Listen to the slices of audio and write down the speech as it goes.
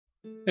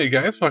Hey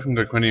guys, welcome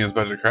to Quinian's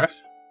Budget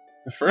Crafts.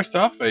 First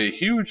off, a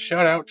huge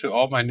shout out to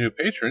all my new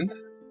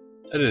patrons.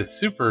 That is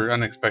super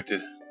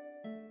unexpected.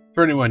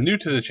 For anyone new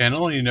to the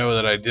channel, you know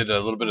that I did a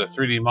little bit of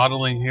 3D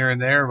modeling here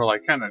and there. Well, I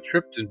kind of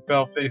tripped and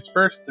fell face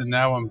first, and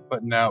now I'm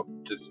putting out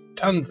just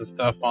tons of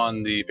stuff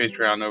on the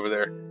Patreon over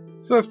there.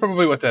 So that's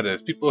probably what that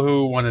is. People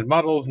who wanted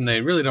models and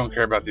they really don't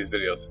care about these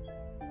videos.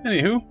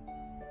 Anywho,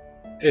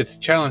 it's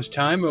challenge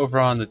time over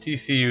on the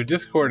TCU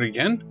Discord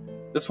again.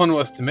 This one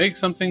was to make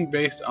something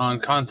based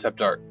on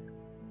concept art.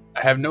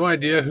 I have no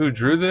idea who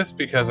drew this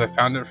because I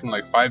found it from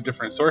like 5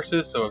 different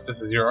sources, so if this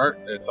is your art,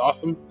 it's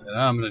awesome, and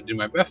I'm going to do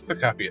my best to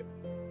copy it.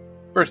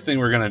 First thing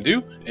we're going to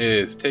do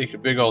is take a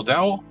big old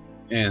dowel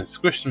and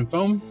squish some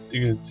foam.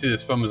 You can see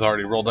this foam is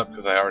already rolled up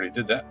because I already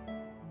did that.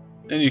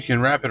 Then you can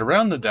wrap it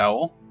around the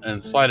dowel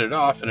and slide it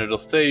off, and it'll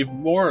stay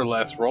more or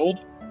less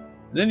rolled.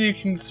 Then you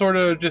can sort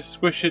of just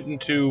squish it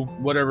into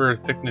whatever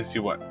thickness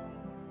you want.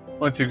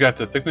 Once you've got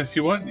the thickness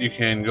you want, you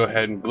can go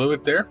ahead and glue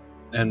it there,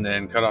 and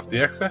then cut off the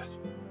excess.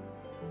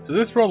 So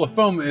this roll of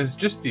foam is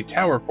just the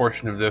tower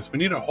portion of this. We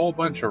need a whole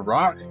bunch of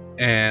rock,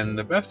 and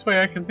the best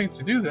way I can think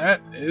to do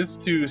that is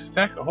to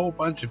stack a whole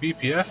bunch of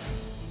EPS.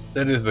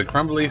 That is the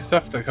crumbly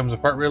stuff that comes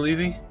apart real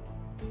easy.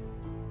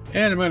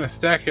 And I'm going to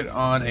stack it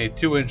on a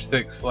 2-inch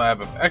thick slab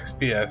of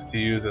XPS to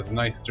use as a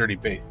nice sturdy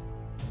base.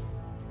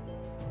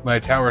 My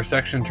tower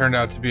section turned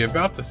out to be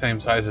about the same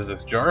size as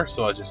this jar,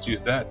 so I'll just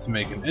use that to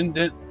make an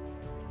indent.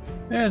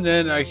 And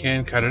then I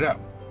can cut it out.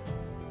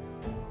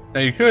 Now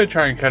you could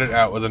try and cut it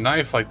out with a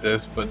knife like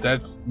this, but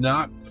that's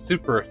not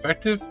super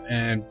effective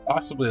and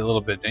possibly a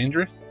little bit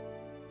dangerous.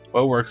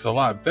 What works a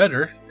lot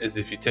better is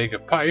if you take a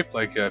pipe,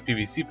 like a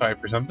PVC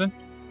pipe or something,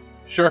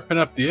 sharpen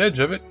up the edge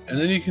of it, and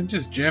then you can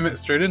just jam it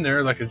straight in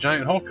there like a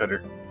giant hole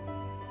cutter.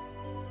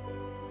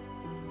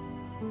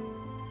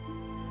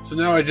 So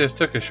now I just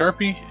took a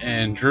Sharpie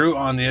and drew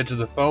on the edge of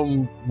the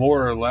foam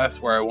more or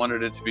less where I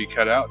wanted it to be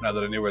cut out now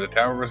that I knew where the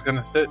tower was going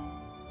to sit.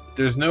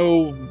 There's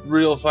no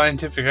real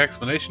scientific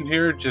explanation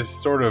here,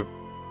 just sort of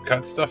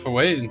cut stuff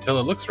away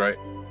until it looks right.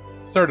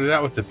 Started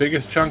out with the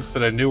biggest chunks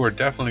that I knew were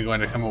definitely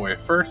going to come away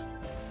first,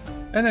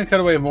 and then cut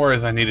away more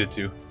as I needed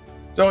to.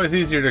 It's always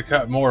easier to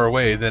cut more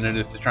away than it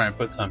is to try and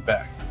put some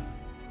back.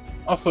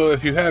 Also,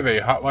 if you have a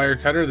hot wire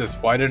cutter that's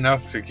wide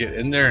enough to get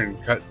in there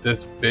and cut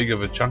this big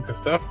of a chunk of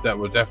stuff, that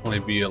would definitely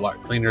be a lot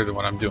cleaner than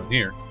what I'm doing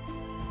here.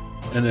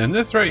 And then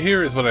this right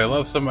here is what I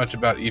love so much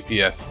about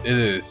EPS. It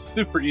is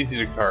super easy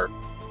to carve.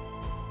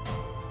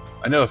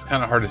 I know it's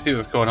kind of hard to see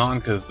what's going on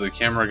because the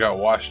camera got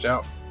washed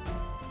out,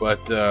 but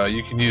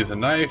you can use a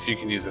knife, you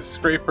can use a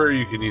scraper,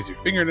 you can use your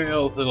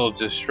fingernails, it'll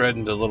just shred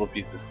into little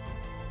pieces.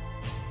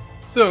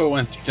 So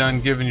once you're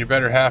done giving your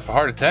better half a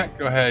heart attack,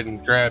 go ahead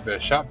and grab a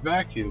shop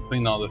vac and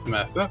clean all this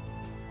mess up.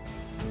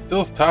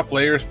 Those top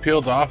layers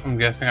peeled off, I'm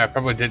guessing I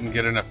probably didn't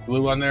get enough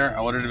glue on there. I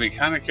wanted to be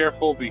kind of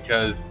careful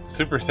because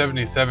Super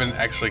 77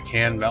 actually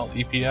can melt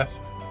EPS,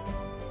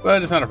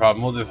 but it's not a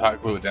problem, we'll just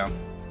hot glue it down.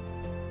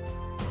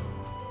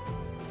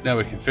 Now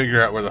we can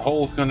figure out where the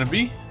hole is going to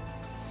be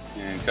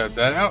and cut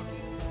that out.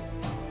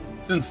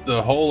 Since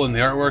the hole in the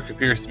artwork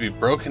appears to be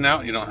broken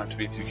out, you don't have to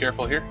be too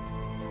careful here.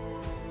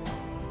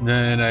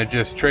 Then I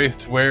just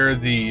traced where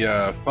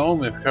the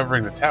foam is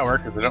covering the tower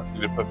because I don't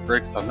need to put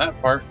bricks on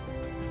that part.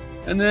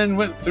 And then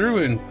went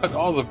through and put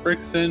all the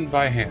bricks in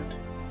by hand.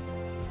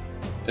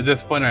 At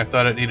this point I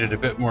thought it needed a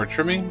bit more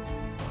trimming.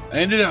 I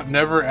ended up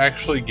never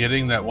actually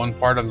getting that one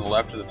part on the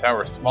left of the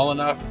tower small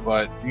enough,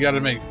 but you gotta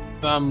make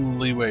some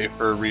leeway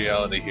for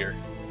reality here.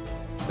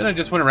 Then I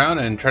just went around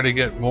and tried to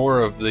get more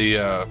of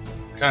the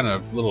kind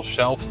of little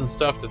shelves and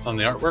stuff that's on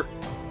the artwork.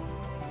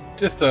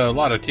 Just a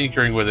lot of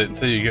tinkering with it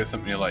until you get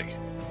something you like.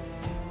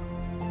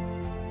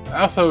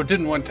 I also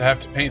didn't want to have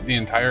to paint the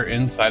entire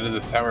inside of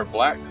this tower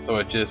black, so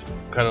I just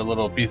cut a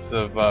little piece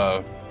of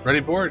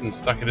ready board and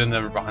stuck it in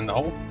there behind the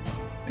hole.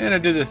 And I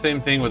did the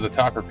same thing with the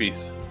topper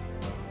piece.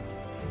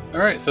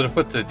 Alright, so to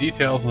put the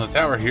details on the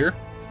tower here,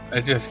 I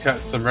just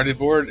cut some ready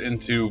board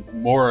into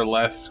more or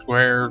less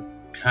square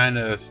kind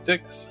of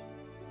sticks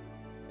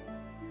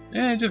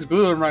and just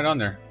glue them right on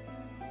there.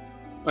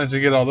 Once you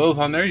get all those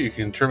on there, you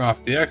can trim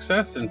off the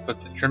excess and put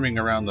the trimming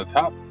around the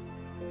top.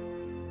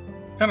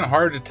 Kind of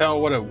hard to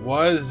tell what it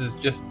was, it's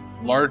just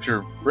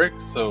larger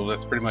bricks, so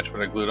that's pretty much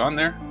what I glued on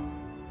there.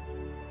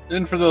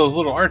 Then for those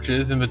little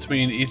arches in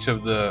between each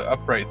of the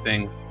upright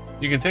things,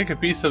 you can take a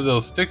piece of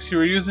those sticks you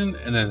were using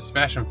and then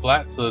smash them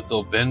flat so that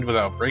they'll bend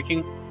without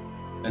breaking,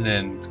 and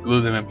then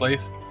glue them in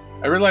place.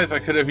 I realized I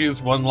could have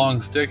used one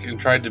long stick and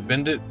tried to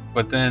bend it,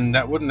 but then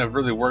that wouldn't have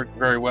really worked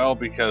very well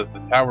because the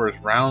tower is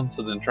round,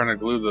 so then trying to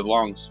glue the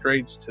long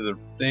straights to the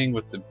thing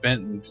with the bent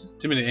and just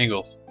too many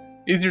angles.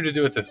 Easier to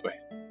do it this way.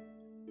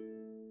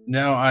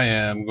 Now I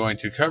am going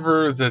to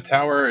cover the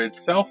tower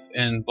itself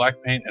in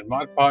black paint and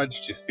Mod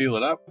Podge to seal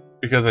it up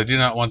because I do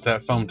not want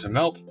that foam to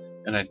melt.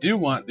 And I do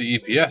want the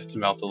EPS to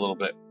melt a little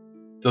bit.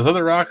 Those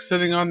other rocks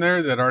sitting on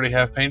there that already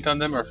have paint on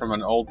them are from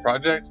an old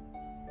project.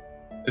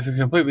 This is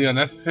completely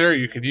unnecessary.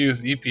 You could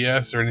use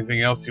EPS or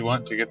anything else you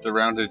want to get the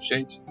rounded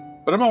shapes,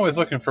 but I'm always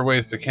looking for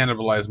ways to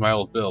cannibalize my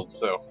old builds,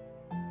 so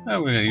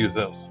I'm going to use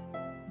those.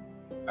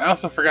 I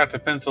also forgot to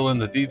pencil in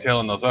the detail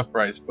in those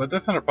uprights, but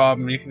that's not a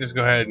problem. You can just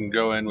go ahead and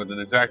go in with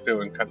an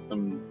X-Acto and cut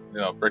some,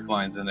 brick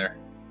lines in there.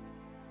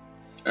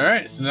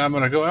 Alright, so now I'm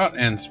going to go out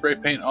and spray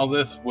paint all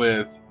this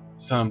with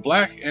some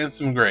black and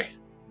some gray.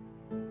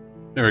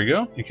 There we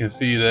go. You can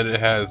see that it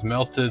has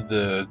melted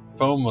the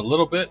foam a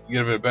little bit,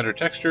 give it a better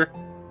texture,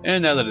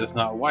 and now that it's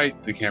not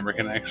white, the camera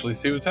can actually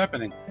see what's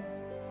happening.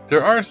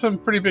 There are some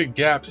pretty big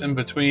gaps in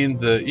between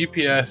the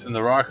EPS and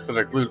the rocks that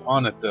are glued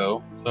on it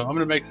though, so I'm going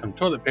to make some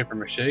toilet paper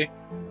mache.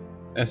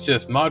 That's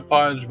just Mod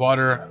Podge,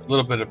 water, a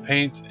little bit of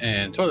paint,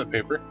 and toilet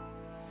paper.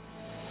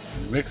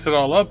 Mix it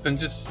all up and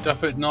just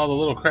stuff it in all the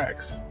little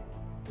cracks.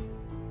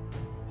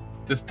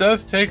 This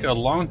does take a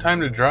long time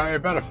to dry,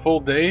 about a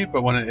full day,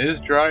 but when it is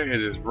dry,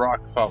 it is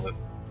rock solid.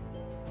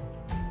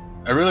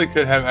 I really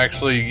could have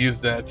actually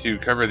used that to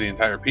cover the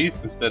entire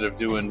piece instead of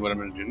doing what I'm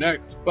going to do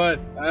next, but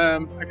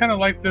I kind of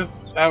like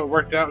this, how it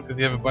worked out, because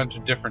you have a bunch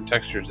of different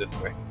textures this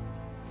way.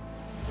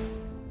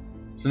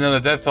 So now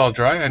that that's all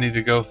dry, I need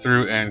to go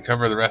through and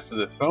cover the rest of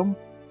this foam.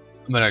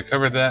 I'm going to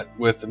cover that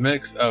with a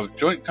mix of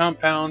joint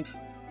compound,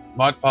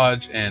 Mod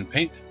Podge, and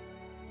paint.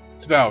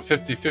 It's about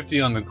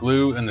 50-50 on the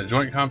glue and the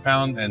joint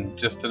compound, and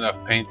just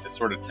enough paint to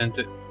sort of tint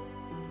it.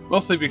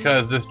 Mostly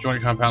because this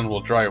joint compound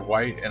will dry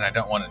white and I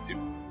don't want it to.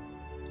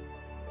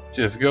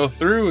 Just go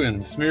through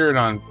and smear it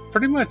on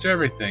pretty much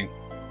everything.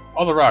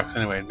 All the rocks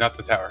anyway, not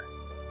the tower.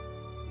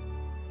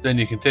 Then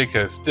you can take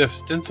a stiff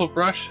stencil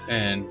brush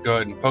and go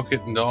ahead and poke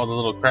it into all the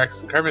little cracks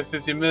and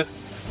crevices you missed.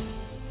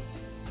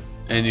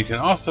 And you can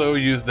also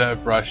use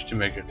that brush to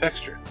make a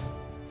texture.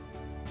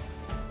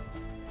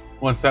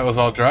 Once that was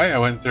all dry, I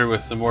went through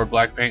with some more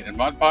black paint and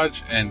Mod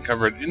Podge and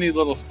covered any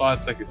little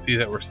spots I could see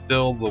that were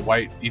still the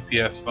white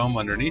EPS foam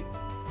underneath.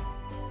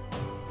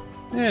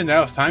 And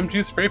now it's time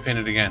to spray paint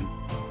it again.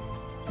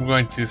 I'm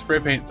going to spray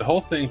paint the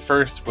whole thing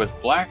first with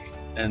black,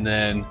 and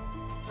then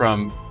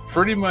from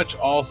pretty much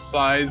all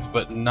sides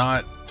but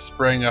not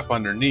spraying up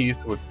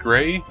underneath with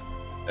gray,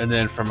 and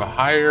then from a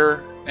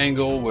higher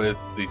angle with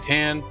the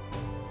tan,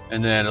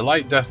 and then a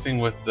light dusting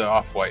with the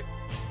off-white.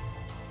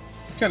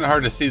 Kind of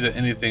hard to see that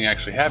anything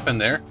actually happened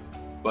there,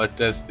 but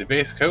that's the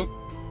base coat.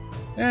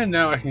 And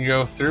now I can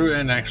go through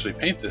and actually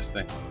paint this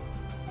thing.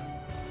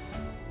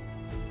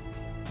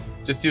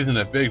 Just using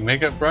a big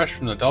makeup brush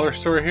from the dollar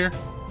store here.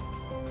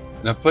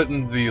 And I'm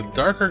putting the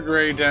darker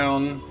gray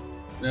down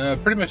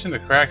pretty much in the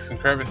cracks and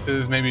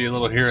crevices, maybe a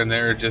little here and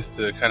there just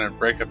to kind of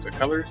break up the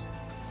colors.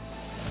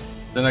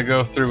 Then I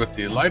go through with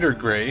the lighter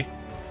gray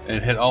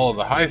and hit all of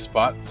the high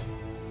spots.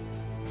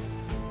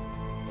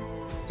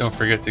 Don't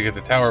forget to get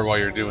the tower while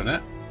you're doing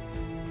that.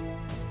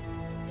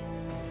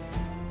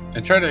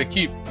 And try to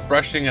keep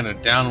brushing in a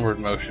downward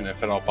motion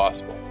if at all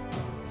possible.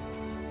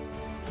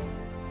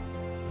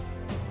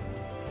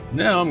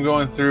 Now I'm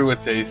going through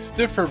with a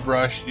stiffer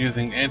brush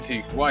using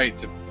antique white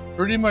to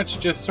pretty much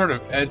just sort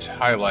of edge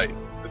highlight.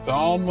 It's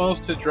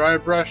almost a dry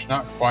brush,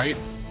 not quite.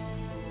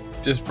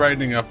 Just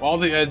brightening up all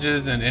the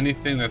edges and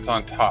anything that's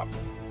on top.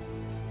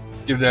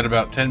 Give that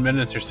about 10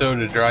 minutes or so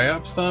to dry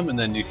up some, and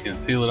then you can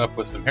seal it up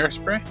with some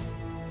hairspray.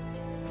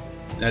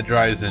 That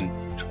dries in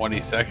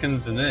 20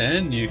 seconds, and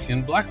then you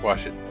can black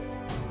wash it.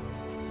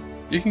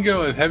 You can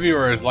go as heavy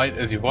or as light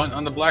as you want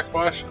on the black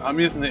wash. I'm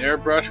using the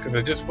airbrush because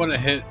I just want to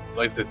hit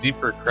like the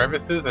deeper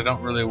crevices. I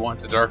don't really want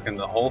to darken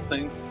the whole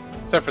thing,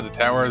 except for the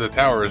tower. The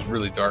tower is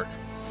really dark.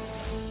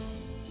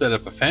 Set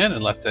up a fan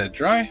and let that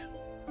dry.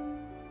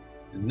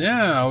 And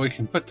now we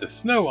can put the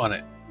snow on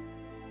it.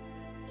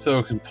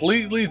 So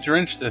completely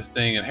drench this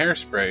thing in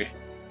hairspray.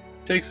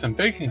 Take some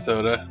baking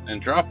soda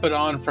and drop it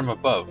on from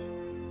above.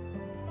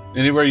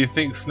 Anywhere you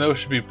think snow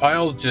should be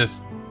piled,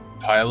 just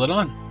pile it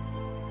on.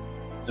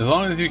 As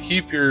long as you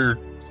keep your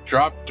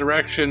drop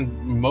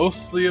direction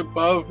mostly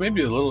above,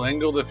 maybe a little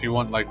angled if you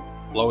want like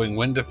blowing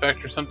wind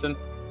effect or something,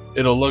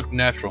 it'll look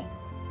natural.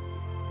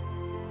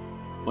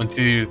 Once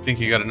you think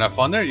you got enough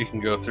on there, you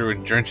can go through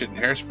and drench it in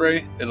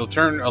hairspray. It'll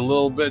turn a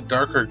little bit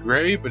darker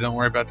gray, but don't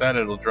worry about that,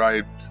 it'll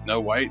dry snow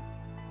white.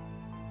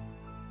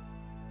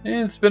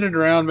 And spin it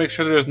around, make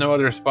sure there's no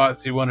other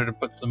spots you wanted to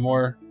put some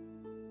more.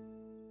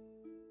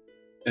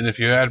 And if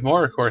you add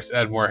more, of course,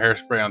 add more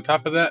hairspray on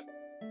top of that.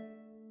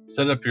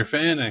 Set up your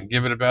fan and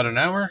give it about an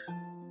hour.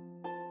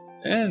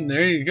 And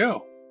there you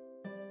go.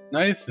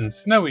 Nice and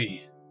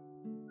snowy.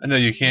 I know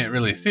you can't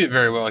really see it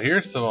very well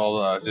here, so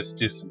I'll just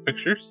do some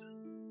pictures.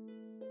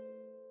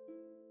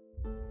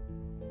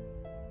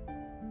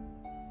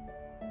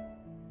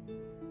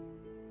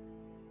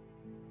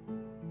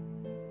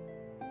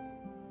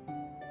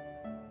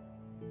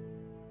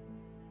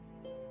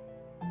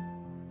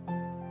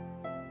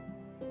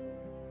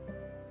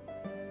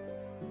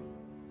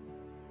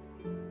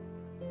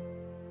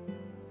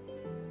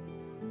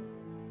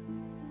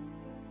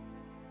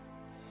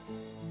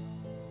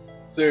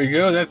 So there you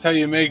go, that's how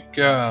you make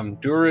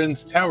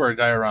Durin's Tower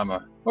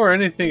diorama. Or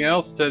anything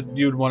else that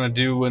you'd want to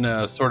do in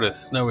a sort of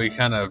snowy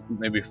kind of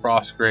maybe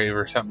frost grave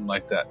or something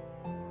like that.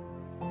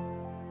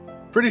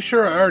 Pretty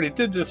sure I already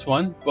did this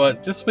one,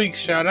 but this week's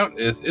shout out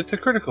is It's a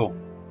Critical.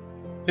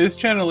 His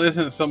channel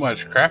isn't so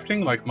much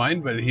crafting like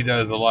mine, but he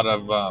does a lot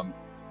of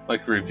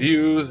like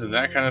reviews and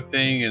that kind of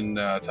thing,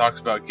 and talks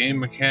about game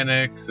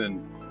mechanics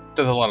and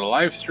does a lot of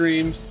live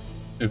streams.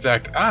 In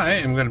fact, I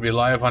am going to be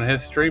live on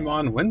his stream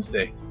on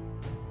Wednesday.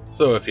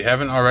 So if you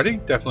haven't already,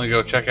 definitely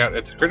go check out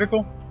It's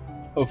Critical.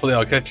 Hopefully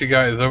I'll catch you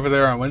guys over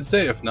there on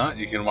Wednesday. If not,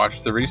 you can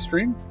watch the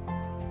restream.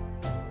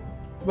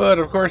 But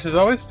of course, as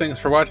always, thanks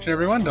for watching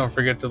everyone. Don't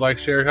forget to like,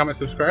 share, comment,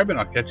 subscribe, and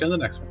I'll catch you in the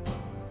next one.